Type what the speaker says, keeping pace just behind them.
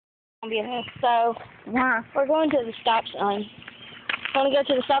So, Why? we're going to the stop sign. Want to go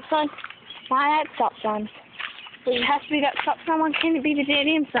to the stop sign? Why that stop sign? It has to be that stop sign. Why can't it be the dead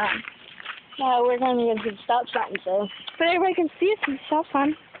end sign? No, we're going to go to the stop sign, so. But everybody can see it from the stop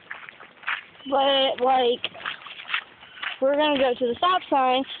sign. But, like, we're going to go to the stop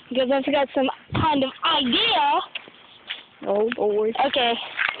sign because I've got some kind of idea. Oh, boy. Okay.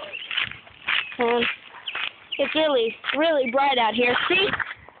 It's really, really bright out here. See?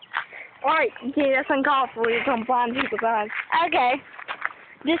 Alright, yeah, that's uncalled for. You're going to blind people's eyes. Okay.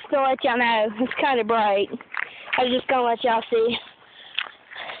 Just to let y'all know, it's kind of bright. I was just going to let y'all see.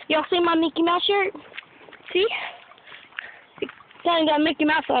 Y'all see my Mickey Mouse shirt? See? It's kind of got Mickey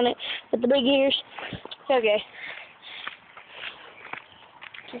Mouse on it with the big ears. Okay.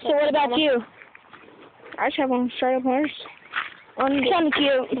 So what about you? I just have one straight up horse. It's kind of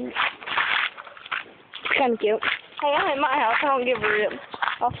cute. It's kind of cute. Hey, I'm in my house. I don't give a rip.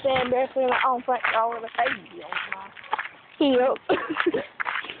 I'll stand barefoot in my own front door with a baby on my. Yep.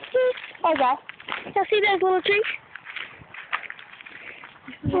 Okay. Y'all see those little trees?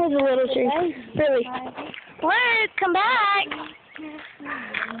 There's a little tree. Really. What? Come back.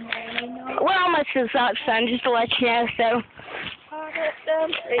 We're almost to the stop sign, just to let you know, so.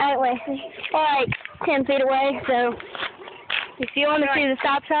 Anyway. Alright, 10 feet away, so. If you want to see the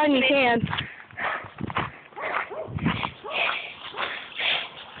stop sign, you can.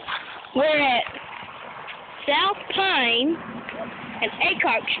 We're at South Pine and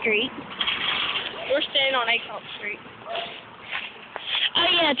Aycock Street. We're standing on Aycock Street. Oh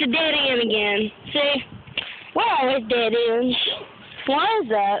yeah, it's a dead end again. See? We're always dead ends. Why is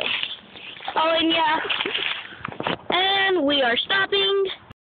that? Oh, and yeah. And we are stopping